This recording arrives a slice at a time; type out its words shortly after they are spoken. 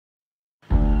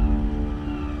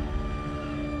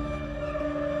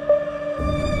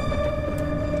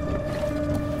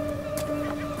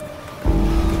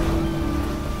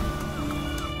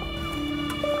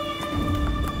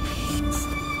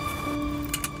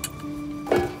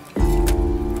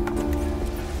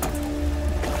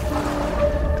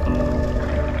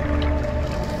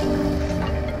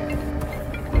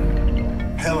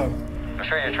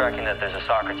tracking that there's a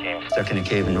soccer team Stuck in a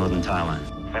cave in northern Thailand.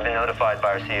 We've been notified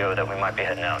by our CEO that we might be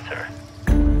heading out, sir.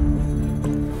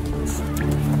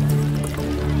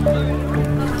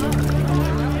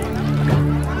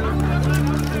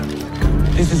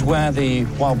 This is where the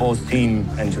wild boars team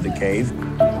enter the cave,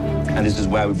 and this is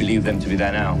where we believe them to be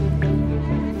there now.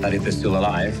 That if they're still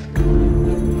alive.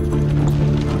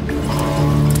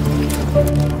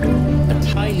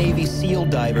 A Thai Navy SEAL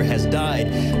diver has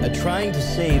died trying to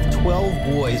save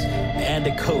 12 boys and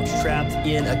a coach trapped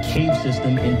in a cave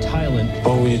system in Thailand.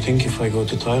 What would you think if I go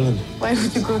to Thailand? Why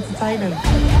would you go to Thailand?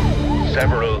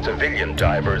 Several civilian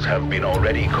divers have been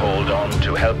already called on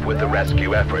to help with the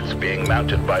rescue efforts being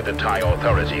mounted by the Thai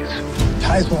authorities.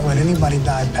 Thais won't let anybody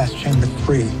dive past chamber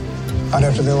 3, not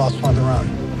after they lost one of their own.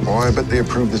 Oh, I bet they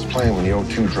approved this plan when the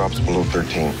O2 drops below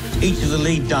 13. Each of the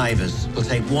lead divers will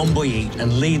take one buoy each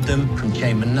and lead them from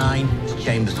chamber 9 to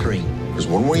chamber 3. There's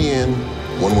one way in,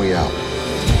 one way out.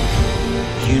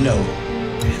 You know,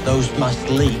 those must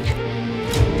leak.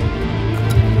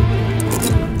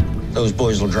 Those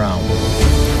boys will drown.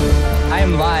 I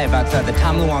am live outside the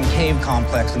Tham Luang cave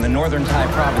complex in the northern Thai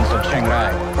province of Chiang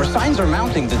Rai, where signs are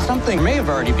mounting that something may have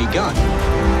already begun.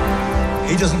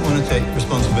 He doesn't want to take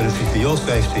responsibility for your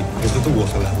safety because of the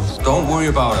water levels. Don't worry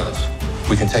about us.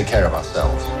 We can take care of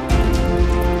ourselves.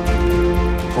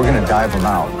 We're going to dive them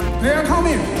out. Yeah, come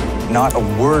in. Not a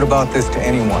word about this to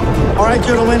anyone. All right,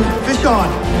 gentlemen, fish on.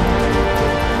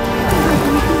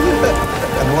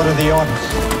 And what are the odds?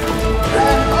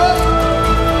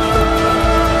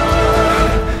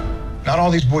 Not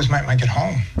all these boys might make it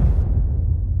home.